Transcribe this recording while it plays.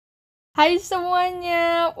Hai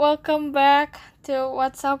semuanya, welcome back to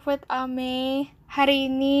What's Up with Ame.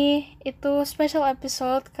 Hari ini itu special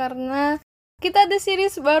episode karena kita ada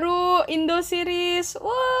series baru, Indo series.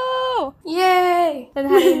 Wow! Yeay!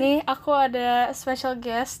 Dan hari ini aku ada special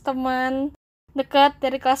guest, teman dekat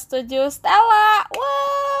dari kelas 7, Stella.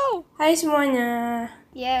 Wow! Hai semuanya.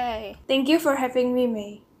 Yay! Thank you for having me,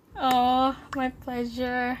 May. Oh, my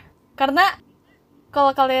pleasure. Karena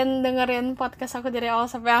kalau kalian dengerin podcast aku dari awal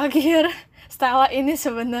sampai akhir, Stella ini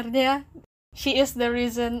sebenarnya she is the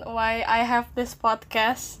reason why I have this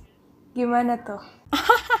podcast. Gimana tuh?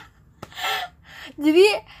 Jadi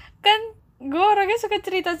kan gue orangnya suka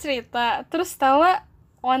cerita-cerita. Terus Stella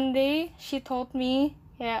one day she told me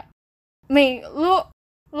ya, May, lu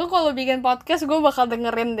kalau bikin podcast gue bakal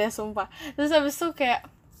dengerin deh, sumpah. Terus abis itu kayak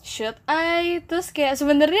should I? Terus kayak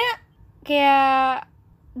sebenarnya kayak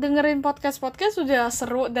dengerin podcast udah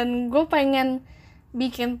seru dan gue pengen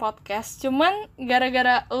bikin podcast. Cuman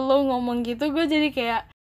gara-gara lo ngomong gitu gue jadi kayak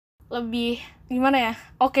lebih gimana ya?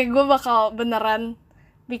 Oke, gue bakal beneran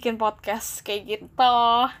bikin podcast kayak gitu.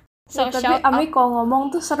 So Tapi shout Ami out. kalau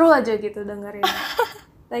ngomong tuh seru aja gitu dengerin.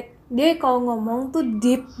 Like dia kalau ngomong tuh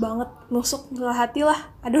deep banget, nusuk ke hati lah.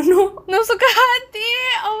 I don't know. Nusuk ke hati.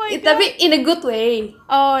 Oh my god. Tapi in a good way.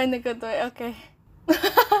 Oh, in a good way. Oke.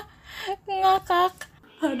 Ngakak.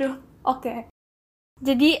 Aduh, oke.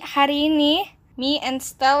 Jadi hari ini me and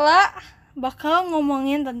Stella bakal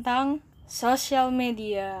ngomongin tentang social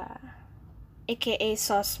media, aka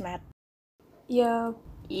sosmed. Ya,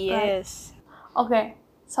 Yes. oke.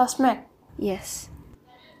 Sosmed. Yes.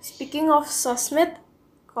 Speaking of sosmed,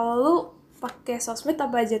 kalau lu pakai sosmed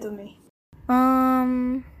apa aja tuh, May?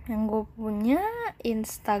 Yang gue punya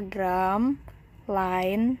Instagram,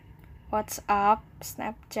 Line, WhatsApp,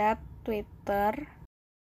 Snapchat, Twitter,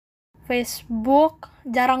 Facebook,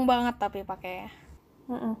 jarang banget tapi pakainya.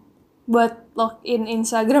 Buat login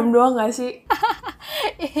Instagram doang gak sih?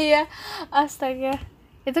 Iya, astaga.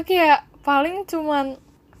 Itu kayak paling cuman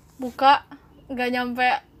buka, gak nyampe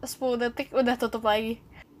 10 detik udah tutup lagi.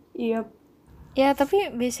 Iya. Ya,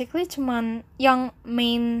 tapi basically cuman yang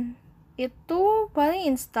main itu paling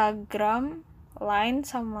Instagram, Line,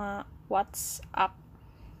 sama WhatsApp.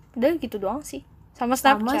 Udah gitu doang sih. Sama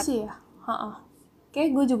Sama Snapchat. sih ya.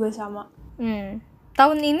 Kayak gue juga sama.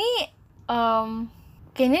 Tahun ini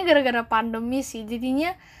kayaknya gara-gara pandemi sih,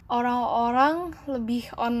 jadinya orang-orang lebih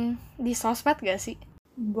on di sosmed gak sih?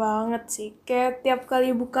 Banget sih, kayak tiap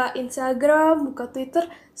kali buka Instagram, buka Twitter,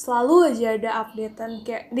 selalu aja ada updatean,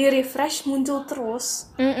 kayak di refresh muncul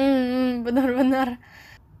terus. Bener-bener.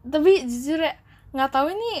 Tapi jujur ya, nggak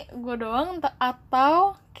tahu ini gue doang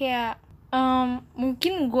atau kayak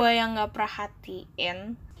mungkin gue yang nggak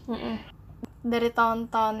perhatiin dari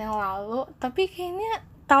tahun-tahun yang lalu. Tapi kayaknya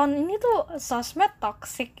tahun ini tuh sosmed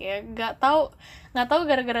toxic ya. Nggak tahu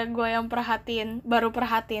gara-gara gue yang baru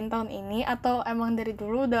perhatiin tahun ini atau emang dari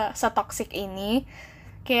dulu udah setoxic ini.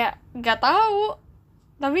 Kayak nggak tahu.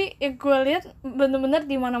 Tapi ya gue lihat bener-bener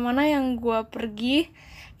di mana-mana yang gue pergi,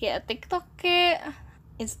 kayak TikTok kayak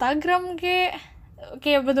Instagram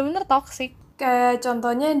kayak bener-bener toxic. Kayak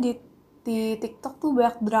contohnya di TikTok tuh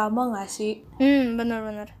banyak drama gak sih?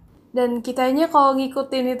 Bener-bener Dan kitanya kalau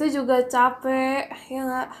ngikutin itu juga capek, ya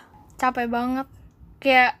gak? capek banget.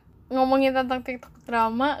 Kayak ngomongin tentang TikTok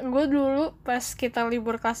drama, gue dulu pas kita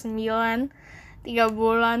libur kelas 9 3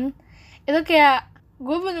 bulan itu kayak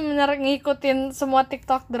gue bener-bener ngikutin semua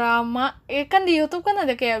TikTok drama. Kan di YouTube kan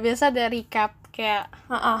ada kayak biasa ada recap kayak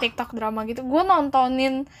TikTok drama gitu. Gue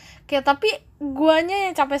nontonin kayak, tapi guanya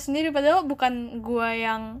yang capek sendiri padahal bukan gua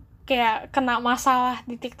yang kayak kena masalah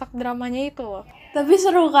di TikTok dramanya itu loh. Tapi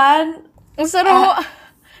seru kan? Seru.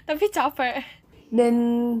 Tapi capek. Dan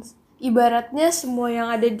ibaratnya semua yang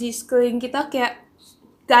ada di sekeliling kita kayak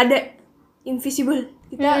gak ada, invisible.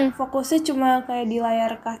 Kita fokusnya cuma kayak di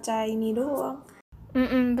layar kaca ini doang.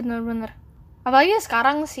 Bener-bener. Apalagi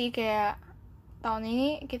sekarang sih kayak tahun ini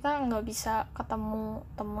kita nggak bisa ketemu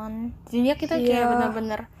teman, jadinya kita kayak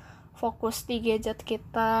bener-bener fokus di gadget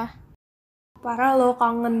kita. Parah lo,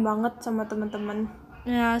 kangen banget sama teman-teman.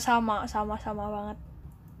 Ya sama banget.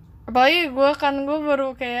 Apalagi gue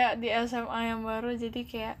baru kayak di SMA yang baru, jadi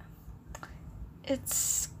kayak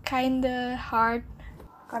it's kinda hard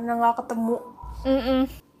karena nggak ketemu.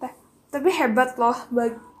 Tapi hebat loh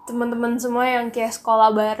bagi teman-teman semua yang kayak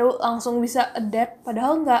sekolah baru langsung bisa adapt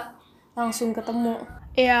padahal nggak langsung ketemu.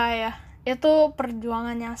 Iya, itu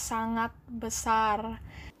perjuangannya sangat besar.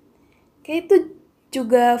 Kayak itu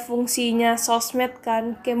juga fungsinya sosmed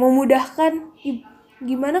kan, kayak memudahkan.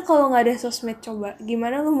 Gimana kalau nggak ada sosmed, coba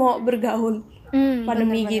gimana lu mau bergaul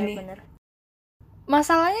pandemi gini?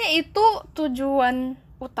 Masalahnya itu tujuan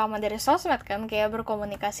utama dari sosmed kan, kayak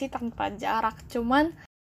berkomunikasi tanpa jarak. Cuman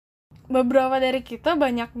beberapa dari kita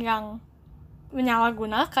banyak yang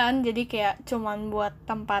menyalahgunakan, jadi kayak cuman buat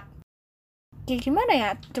tempat, kayak gimana ya,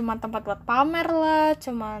 cuman tempat buat pamer lah,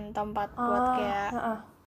 cuman tempat buat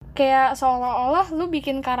kayak seolah-olah lu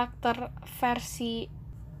bikin karakter versi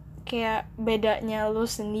kayak bedanya lu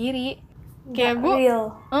sendiri. Kayak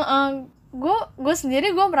gue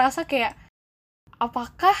sendiri gue merasa kayak,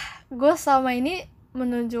 apakah gue selama ini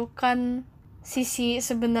menunjukkan sisi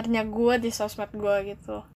sebenarnya gue di sosmed gue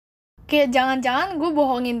gitu. Kayak jangan-jangan gue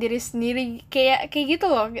bohongin diri sendiri, kayak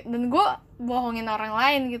gitu loh, dan gue bohongin orang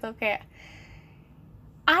lain gitu, kayak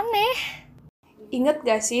aneh. Ingat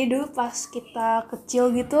gak sih dulu pas kita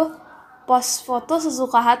kecil gitu, post foto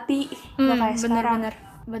sesuka hati, kayak sekarang.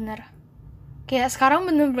 Bener. Kayak sekarang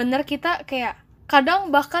bener-bener kita kayak,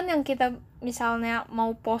 kadang bahkan yang kita misalnya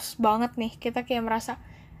mau post banget nih, kita kayak merasa,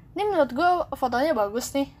 ini menurut gue fotonya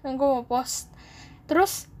bagus nih, dan gue mau post.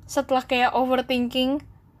 Terus setelah kayak overthinking,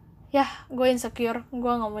 ya gue insecure,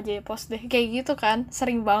 gue gak mau jadi post deh, kayak gitu kan,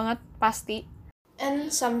 sering banget pasti.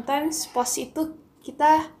 And sometimes post itu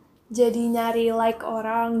kita jadi nyari like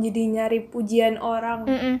orang, jadi nyari pujian orang.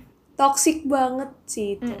 Toxic banget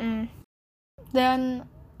sih itu. Dan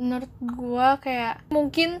menurut gue kayak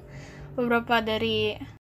mungkin beberapa dari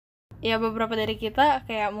kita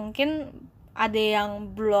kayak mungkin ada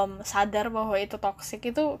yang belum sadar bahwa itu toxic,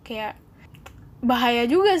 itu kayak bahaya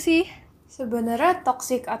juga sih. Sebenarnya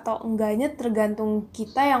toxic atau enggaknya tergantung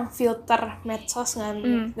kita yang filter medsos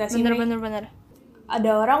nggak sih? Bener.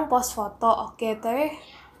 Ada orang post foto, oke, tapi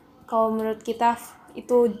kalau menurut kita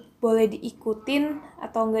itu boleh diikutin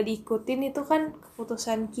atau nggak diikutin, itu kan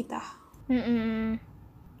keputusan kita.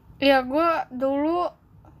 Ya, gue dulu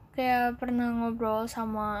kayak pernah ngobrol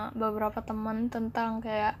sama beberapa teman tentang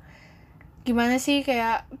kayak gimana sih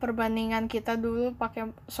kayak perbandingan kita dulu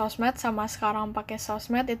pakai sosmed sama sekarang pakai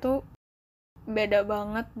sosmed itu beda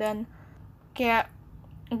banget. Dan kayak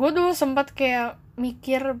gue dulu sempat kayak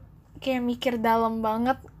mikir dalam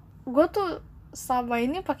banget. Gue tuh selama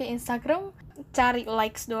ini pakai Instagram cari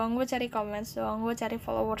likes doang, gue cari comments doang, gue cari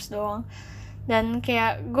followers doang. Dan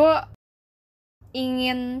kayak gue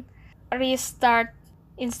ingin restart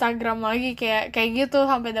Instagram lagi, kayak gitu,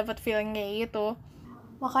 sampai dapat feeling kayak gitu.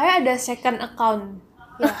 Makanya ada second account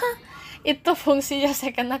ya. Itu fungsinya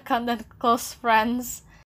second account dan close friends,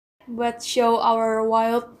 buat show our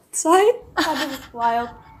wild side.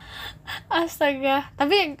 Wild. Astaga,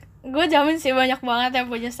 tapi gue jamin sih banyak banget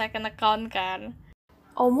yang punya second account kan.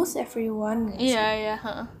 Almost everyone. Iya.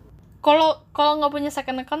 Kalau nggak punya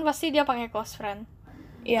second account pasti dia pakai close friend.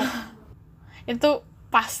 Iya. Itu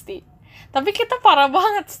pasti. Tapi kita parah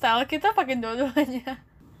banget, style kita pakai dua-duanya.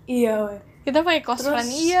 Iya, we. Kita pakai close friend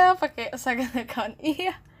iya, pakai second account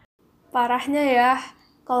iya. Parahnya ya,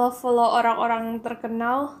 kalau follow orang-orang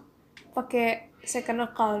terkenal pakai second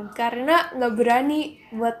account karena nggak berani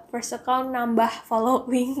buat first account nambah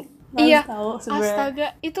following. Iya,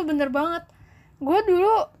 astaga, itu bener banget. Gue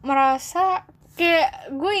dulu merasa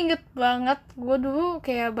kayak, gue inget banget, gue dulu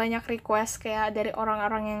kayak banyak request kayak dari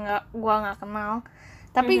orang-orang yang gue nggak kenal.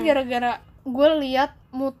 Tapi gara-gara gue lihat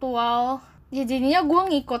mutual, ya jadinya gue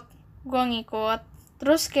ngikut.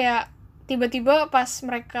 Terus kayak tiba-tiba pas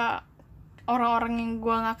mereka orang-orang yang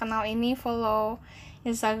gue nggak kenal ini follow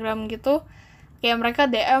Instagram gitu, kayak mereka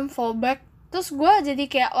DM follow back. Terus gue jadi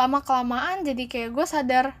kayak lama-kelamaan jadi kayak gue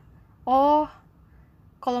sadar, oh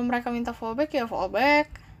kalau mereka minta follow back ya follow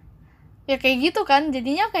back. Ya kayak gitu kan,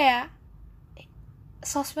 jadinya kayak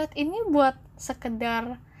sosmed ini buat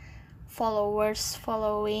sekedar followers,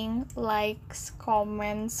 following, likes,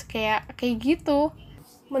 comments, kayak gitu.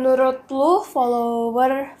 Menurut lu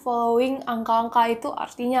following, angka-angka itu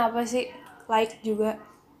artinya apa sih? Like juga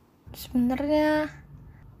sebenarnya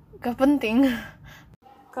gak penting.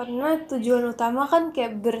 Karena tujuan utama kan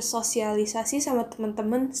kayak bersosialisasi sama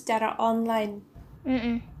teman-teman secara online.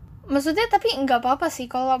 Maksudnya tapi nggak apa-apa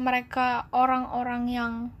sih kalau mereka orang-orang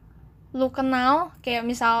yang lu kenal, kayak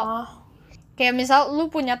misal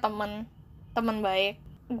lu punya teman baik,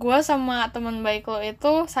 gue sama teman baik lo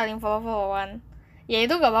itu saling follow-followan, ya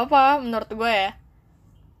itu nggak apa-apa menurut gue ya.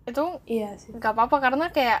 Itu iya sih, nggak apa-apa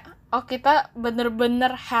karena kayak kita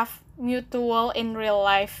bener-bener have mutual in real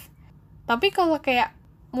life. Tapi kalau kayak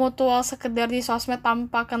mutual sekedar di sosmed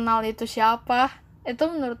tanpa kenal itu siapa, itu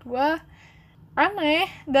menurut gue aneh.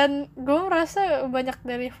 Dan gue merasa banyak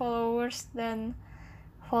dari followers dan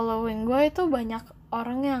following gue itu banyak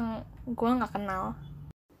orang yang gue nggak kenal.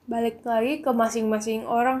 Balik lagi ke masing-masing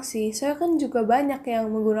orang sih. Saya kan juga banyak yang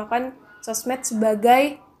menggunakan sosmed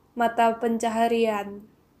sebagai mata pencaharian.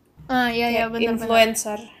 Iya benar.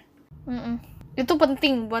 Influencer. itu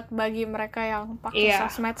penting buat bagi mereka yang pakai Iya.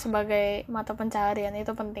 sosmed sebagai mata pencaharian,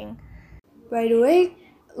 itu penting. By the way,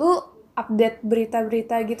 lu update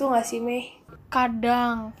berita-berita gitu gak sih, Mei?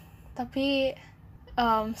 Kadang, tapi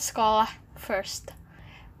sekolah first.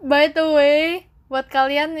 By the way, buat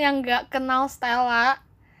kalian yang gak kenal Stella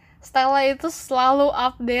itu selalu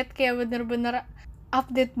update, kayak bener-bener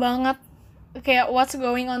update banget, kayak what's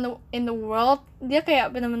going on in the world, dia kayak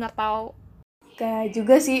bener-bener tahu. Kayak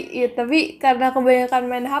juga sih, ya, tapi karena kebanyakan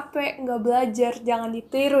main HP, nggak belajar, jangan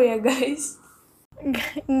ditiru ya guys.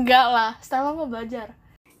 Enggak lah, Stella mau belajar.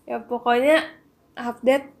 Ya pokoknya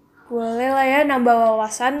update boleh lah ya, nambah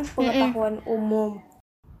wawasan pengetahuan umum.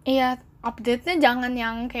 Iya, update-nya jangan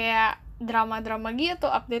yang kayak drama-drama gitu,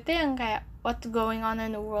 update-nya yang kayak what's going on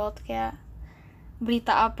in the world, kayak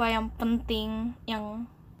berita apa yang penting, yang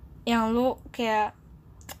lu kayak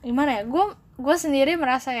gimana ya, gue sendiri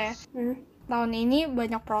merasa ya, tahun ini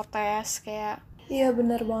banyak protes, kayak iya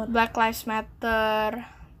benar banget, Black Lives Matter,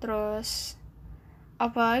 terus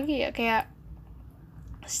apa lagi ya, kayak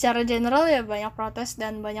secara general ya banyak protes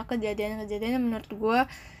dan banyak kejadian-kejadian yang menurut gue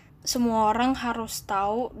semua orang harus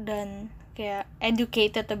tahu dan kayak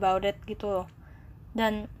educated about it gitu loh.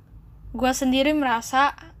 Dan gue sendiri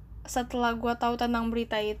merasa setelah gue tahu tentang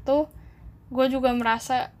berita itu, gue juga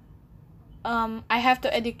merasa I have to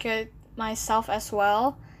educate myself as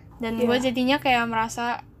well. Dan gue jadinya kayak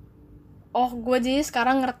merasa, oh gue jadi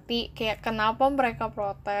sekarang ngerti kayak kenapa mereka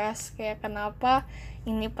protes, kayak kenapa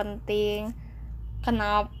ini penting,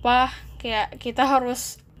 kenapa kayak kita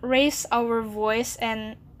harus raise our voice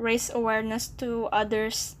and raise awareness to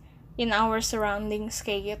others in our surroundings,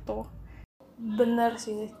 kayak gitu. Bener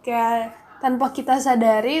sih, kayak tanpa kita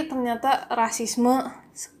sadari ternyata rasisme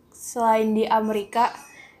selain di Amerika,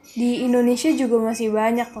 di Indonesia juga masih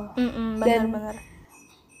banyak loh. Bener-bener.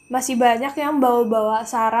 Masih banyak yang bawa-bawa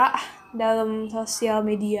sara dalam sosial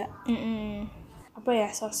media. Apa ya,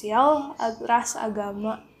 sosial, ras,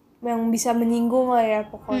 agama, yang bisa menyinggung lah ya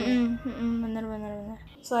pokoknya. Bener.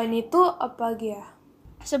 Selain itu apa lagi ya?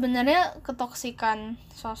 Sebenarnya ketoksikan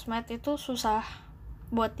sosmed itu susah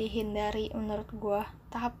buat dihindari menurut gue,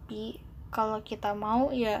 tapi kalau kita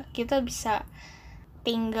mau ya kita bisa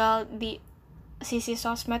tinggal di sisi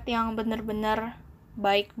sosmed yang bener-bener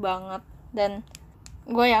baik banget. Dan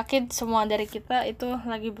gue yakin semua dari kita itu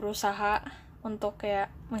lagi berusaha untuk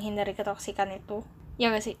kayak menghindari ketoksikan itu,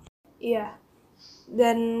 ya gak sih? Iya,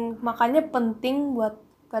 dan makanya penting buat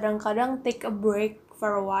kadang-kadang take a break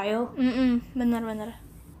for a while. Bener.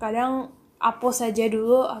 Kadang hapus saja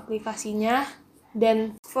dulu aplikasinya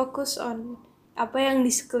dan fokus on apa yang di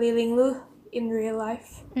sekeliling lu in real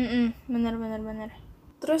life. Bener.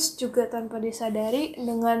 Terus juga tanpa disadari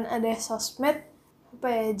dengan ada sosmed, apa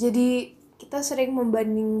ya, jadi kita sering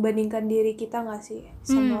membandingkan diri kita nggak sih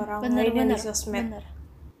sama orang lain yang di sosmed.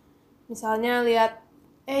 Misalnya lihat,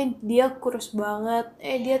 dia kurus banget,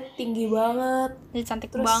 dia tinggi banget, dia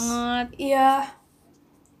cantik banget. Iya,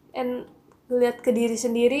 and lihat ke diri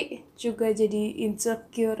sendiri juga jadi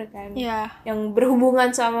insecure kan. Yang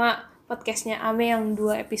berhubungan sama podcastnya Ame yang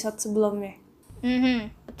 2 episode sebelumnya.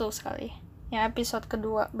 Betul sekali. Ya episode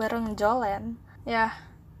kedua bareng Jolen. Ya,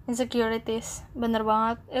 insecurities, bener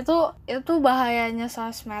banget. Itu bahayanya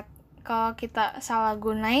sosmed. Kalau kita salah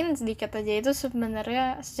gunain sedikit aja itu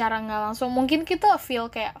sebenarnya secara nggak langsung mungkin kita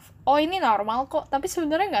feel kayak oh ini normal kok, tapi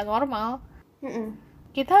sebenarnya nggak normal.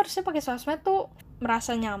 Kita harusnya pakai sosmed tuh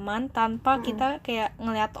merasa nyaman tanpa kita kayak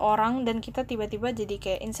ngelihat orang dan kita tiba-tiba jadi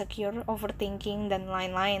kayak insecure, overthinking dan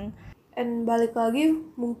lain-lain. And balik lagi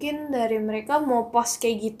mungkin dari mereka mau post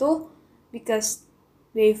kayak gitu because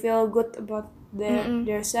they feel good about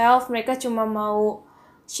their self, mereka cuma mau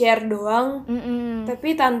share doang,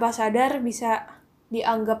 tapi tanpa sadar bisa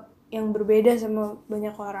dianggap yang berbeda sama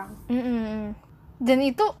banyak orang. Dan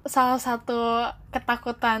itu salah satu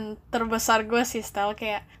ketakutan terbesar gue sih, Stel.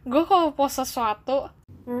 Kayak gue kalau post sesuatu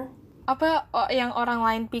apa yang orang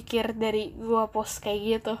lain pikir dari gue post kayak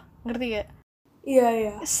gitu, ngerti gak?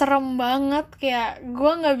 Iya. Serem banget, kayak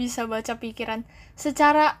gue nggak bisa baca pikiran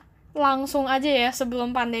secara langsung aja ya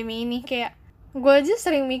sebelum pandemi ini. Kayak gue aja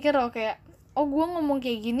sering mikir loh kayak oh gue ngomong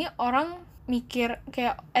kayak gini orang mikir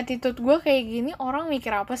kayak attitude gue kayak gini orang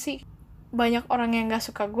mikir apa sih? Banyak orang yang gak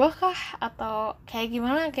suka gue kah? Atau kayak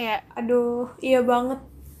gimana? Kayak aduh, iya banget.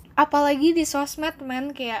 Apalagi di sosmed,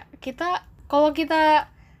 men. Kayak kita, kalau kita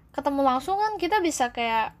ketemu langsung kan kita bisa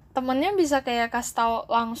kayak, temennya bisa kayak kasih tahu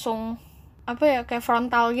langsung, apa ya, kayak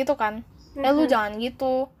frontal gitu kan. Lu jangan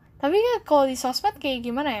gitu. Tapi ya kalau di sosmed kayak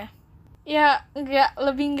gimana ya? Ya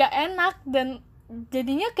lebih gak enak dan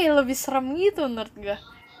jadinya kayak lebih serem gitu menurut gue.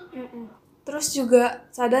 Terus juga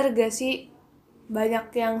sadar gak sih banyak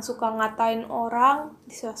yang suka ngatain orang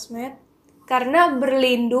di sosmed karena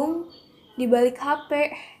berlindung di balik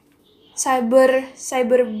HP.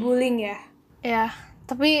 Cyberbullying ya. Ya,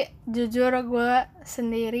 tapi jujur gue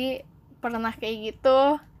sendiri pernah kayak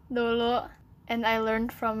gitu dulu, and I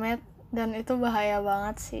learned from it, dan itu bahaya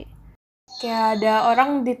banget sih. Kayak ada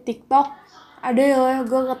orang di TikTok, ada ya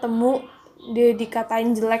gue ketemu dia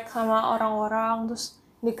dikatain jelek sama orang-orang, terus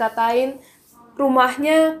dikatain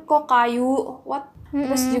rumahnya kok kayu, what?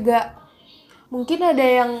 Terus juga mungkin ada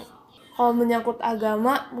yang kalau menyangkut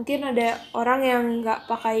agama, mungkin ada orang yang nggak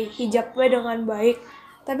pakai hijabnya dengan baik,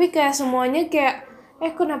 tapi kayak semuanya kayak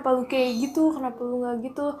kenapa lu kayak gitu, kenapa lu nggak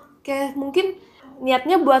gitu, kayak mungkin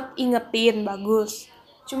niatnya buat ingetin, bagus,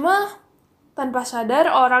 cuma tanpa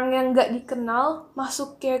sadar orang yang nggak dikenal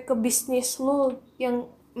masuk kayak ke bisnis lu yang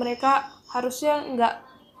mereka harusnya nggak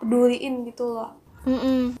peduliin gitu loh.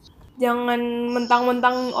 Jangan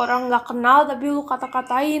mentang-mentang orang nggak kenal tapi lu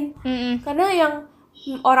kata-katain. Karena yang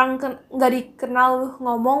orang nggak dikenal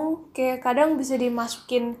ngomong kayak kadang bisa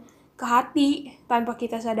dimasukin ke hati tanpa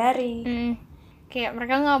kita sadari. Kayak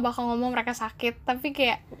mereka nggak bakal ngomong mereka sakit, tapi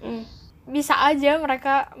kayak bisa aja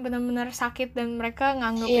mereka benar-benar sakit dan mereka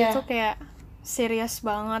nganggap itu kayak serius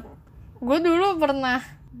banget. Gue dulu pernah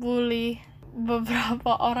bully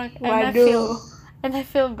beberapa orang, and I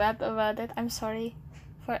feel bad about it. I'm sorry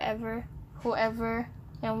forever whoever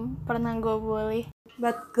yang pernah gue bully.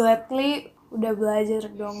 But gladly udah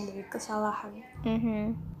belajar dong dari kesalahan.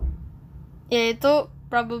 Ya itu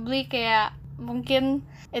probably kayak mungkin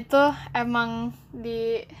itu emang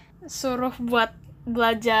disuruh buat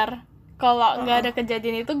belajar. Kalau nggak ada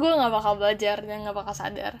kejadian itu gue nggak bakal belajar dan nggak bakal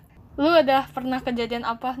sadar. Lu ada pernah kejadian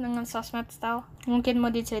apa dengan sosmed style? Mungkin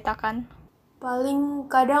mau diceritakan? Paling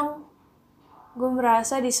kadang gue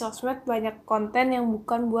merasa di sosmed banyak konten yang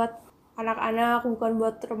bukan buat anak-anak, bukan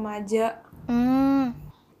buat remaja.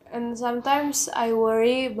 And sometimes I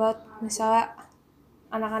worry about misalnya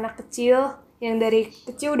anak-anak kecil yang dari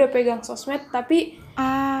kecil udah pegang sosmed tapi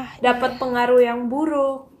dapat pengaruh yang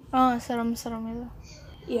buruk. Serem-serem itu.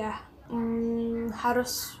 Ya,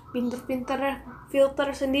 harus pinter-pinter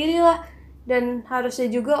filter sendiri lah, dan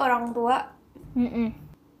harusnya juga orang tua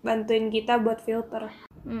bantuin kita buat filter.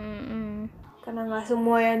 Karena nggak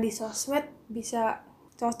semua yang di sosmed bisa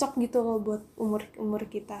cocok gitu loh buat umur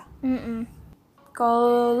kita.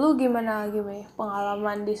 Kalau lu gimana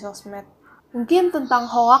pengalaman di sosmed? Mungkin tentang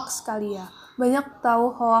hoax kali ya. Banyak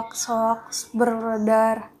tahu hoax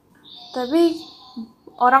beredar. Tapi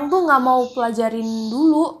orang tuh nggak mau pelajarin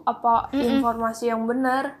dulu apa informasi yang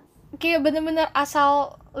benar. Kayak bener-bener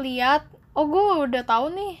asal lihat, gue udah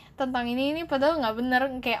tahu nih tentang ini padahal nggak bener.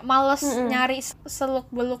 Kayak males nyari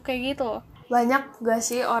seluk-beluk kayak gitu. Banyak gak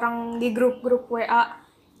sih orang di grup-grup WA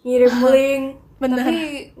ngirim link, tapi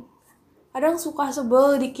kadang suka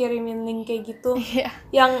sebel dikirimin link kayak gitu,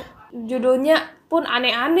 yang judulnya pun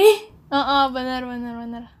aneh-aneh. Bener.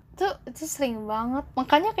 Itu sering banget.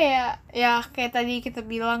 Makanya kayak tadi kita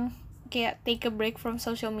bilang, kayak take a break from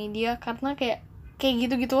social media, karena kayak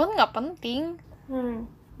gitu-gituan nggak penting.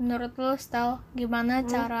 Menurut lo, Stel, gimana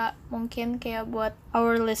cara mungkin kayak buat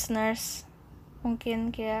our listeners, mungkin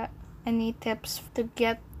kayak any tips to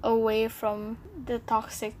get away from the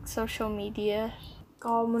toxic social media?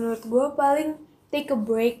 Kalau menurut gue paling take a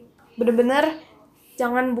break. Bener-bener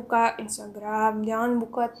jangan buka Instagram, jangan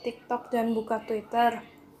buka TikTok, jangan buka Twitter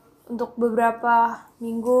untuk beberapa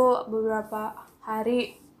minggu, beberapa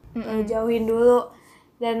hari. Jauhin dulu,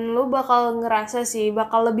 dan lu bakal ngerasa sih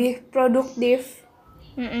bakal lebih produktif.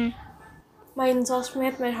 Main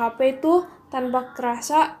sosmed, main HP itu tanpa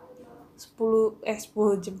kerasa 10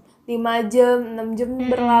 jam, 5 jam, 6 jam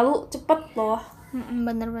berlalu cepet loh.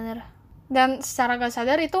 Bener. Dan secara gak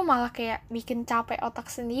sadar itu malah kayak bikin capek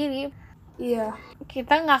otak sendiri. Iya.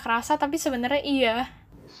 Kita nggak kerasa tapi sebenarnya iya.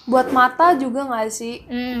 Buat mata juga nggak sih?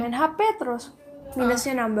 Main HP terus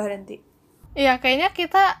minusnya nambah nanti. Iya, kayaknya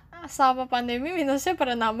kita selama pandemi minusnya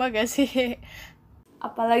pernah nambah gak sih?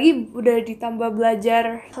 Apalagi udah ditambah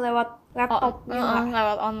belajar lewat laptop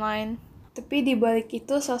lewat online. Tapi dibalik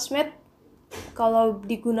itu sosmed kalau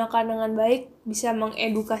digunakan dengan baik bisa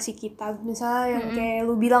mengedukasi kita. Misalnya yang kayak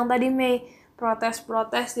lu bilang tadi, Mei,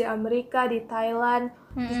 protes-protes di Amerika, di Thailand,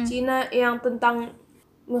 di Cina yang tentang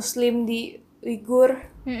Muslim di Uighur.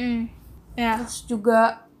 Terus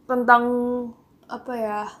juga tentang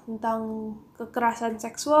tentang kekerasan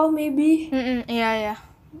seksual maybe. Iya.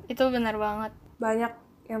 Itu benar banget. Banyak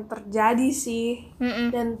yang terjadi sih.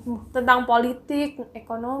 Dan tentang politik,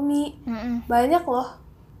 ekonomi, banyak loh.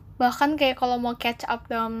 Bahkan kayak kalau mau catch up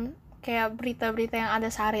dalam kayak berita-berita yang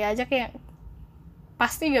ada sehari aja kayak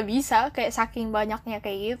pasti gak bisa, kayak saking banyaknya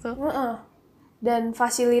kayak gitu. Dan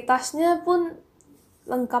fasilitasnya pun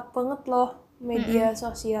lengkap banget loh, media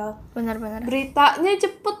sosial. Benar-benar. Beritanya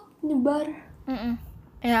cepet nyebar.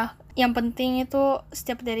 Ya, yang penting itu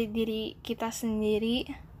setiap dari diri kita sendiri,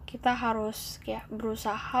 kita harus kayak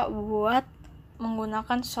berusaha buat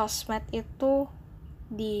menggunakan sosmed itu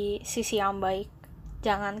di sisi yang baik.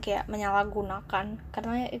 Jangan kayak menyalahgunakan,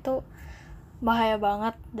 karena itu bahaya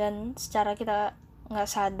banget dan secara kita nggak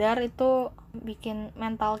sadar itu bikin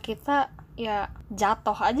mental kita ya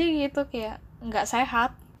jatuh aja gitu, kayak nggak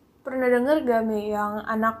sehat. Pernah denger gak Mi yang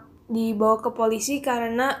anak dibawa ke polisi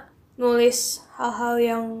karena nulis hal-hal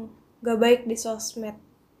yang gak baik di sosmed?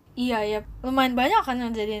 Iya ya, lumayan banyak kan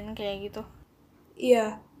yang jadiin kayak gitu.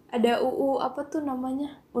 Iya, ada UU apa tuh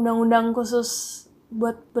namanya, undang-undang khusus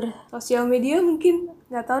buat bersosial media, mungkin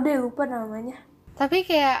nggak tahu deh, lupa namanya. Tapi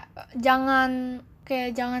kayak jangan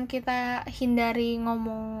kita hindari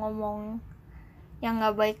ngomong-ngomong yang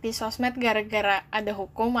nggak baik di sosmed gara-gara ada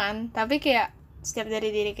hukuman, tapi kayak setiap dari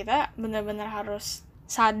diri kita benar-benar harus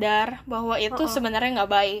sadar bahwa itu sebenarnya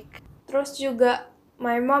nggak baik. Terus juga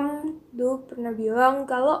my mom dulu pernah bilang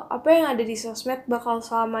kalau apa yang ada di sosmed bakal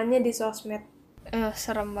selamanya di sosmed.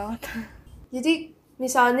 Serem banget. Jadi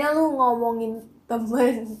misalnya lu ngomongin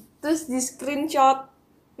temen terus di screenshot,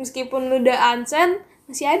 meskipun lu udah unsend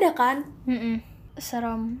masih ada kan.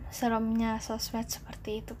 Seremnya sosmed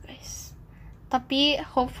seperti itu guys. Tapi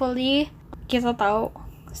hopefully kita tahu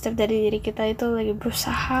setiap dari diri kita itu lagi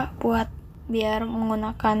berusaha buat biar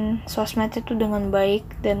menggunakan sosmed itu dengan baik,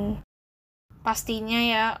 dan pastinya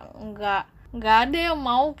ya nggak ada yang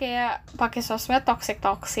mau kayak pakai sosmed toxic.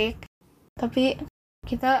 Tapi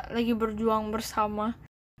kita lagi berjuang bersama.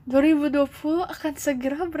 2020 akan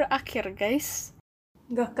segera berakhir guys.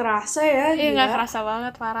 Nggak kerasa ya. Iya, nggak kerasa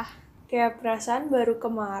banget, parah. Kayak perasaan baru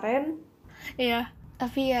kemarin. Iya,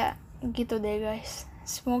 tapi ya gitu deh guys.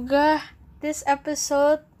 Semoga this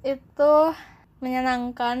episode itu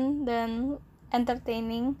menyenangkan dan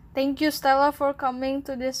entertaining. Thank you Stella for coming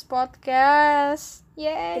to this podcast.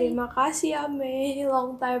 Yay. Terima kasih Ame,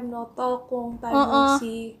 long time no talk, long time no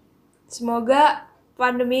see. Semoga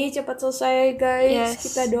pandemi cepat selesai guys. Yes.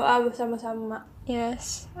 Kita doa bersama-sama.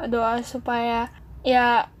 Yes, doa supaya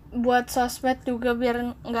ya buat sosmed juga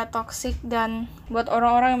biar nggak toksik, dan buat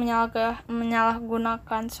orang-orang yang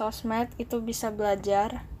menyalahgunakan sosmed itu bisa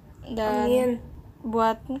belajar. Dan Amin.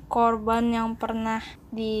 Buat korban yang pernah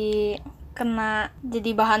dikena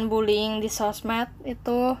jadi bahan bullying di sosmed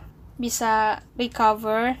itu bisa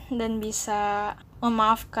recover dan bisa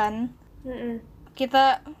memaafkan.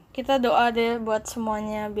 Kita doa deh buat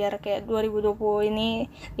semuanya biar kayak 2020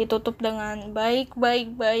 ini ditutup dengan baik,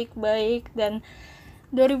 dan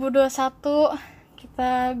 2021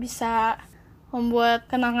 kita bisa membuat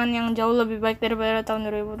kenangan yang jauh lebih baik daripada tahun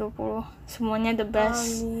 2020. Semuanya the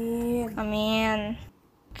best. Amin.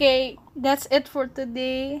 Okay, that's it for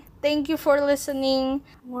today. Thank you for listening.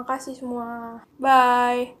 Terima kasih semua.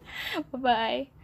 Bye. Bye-bye.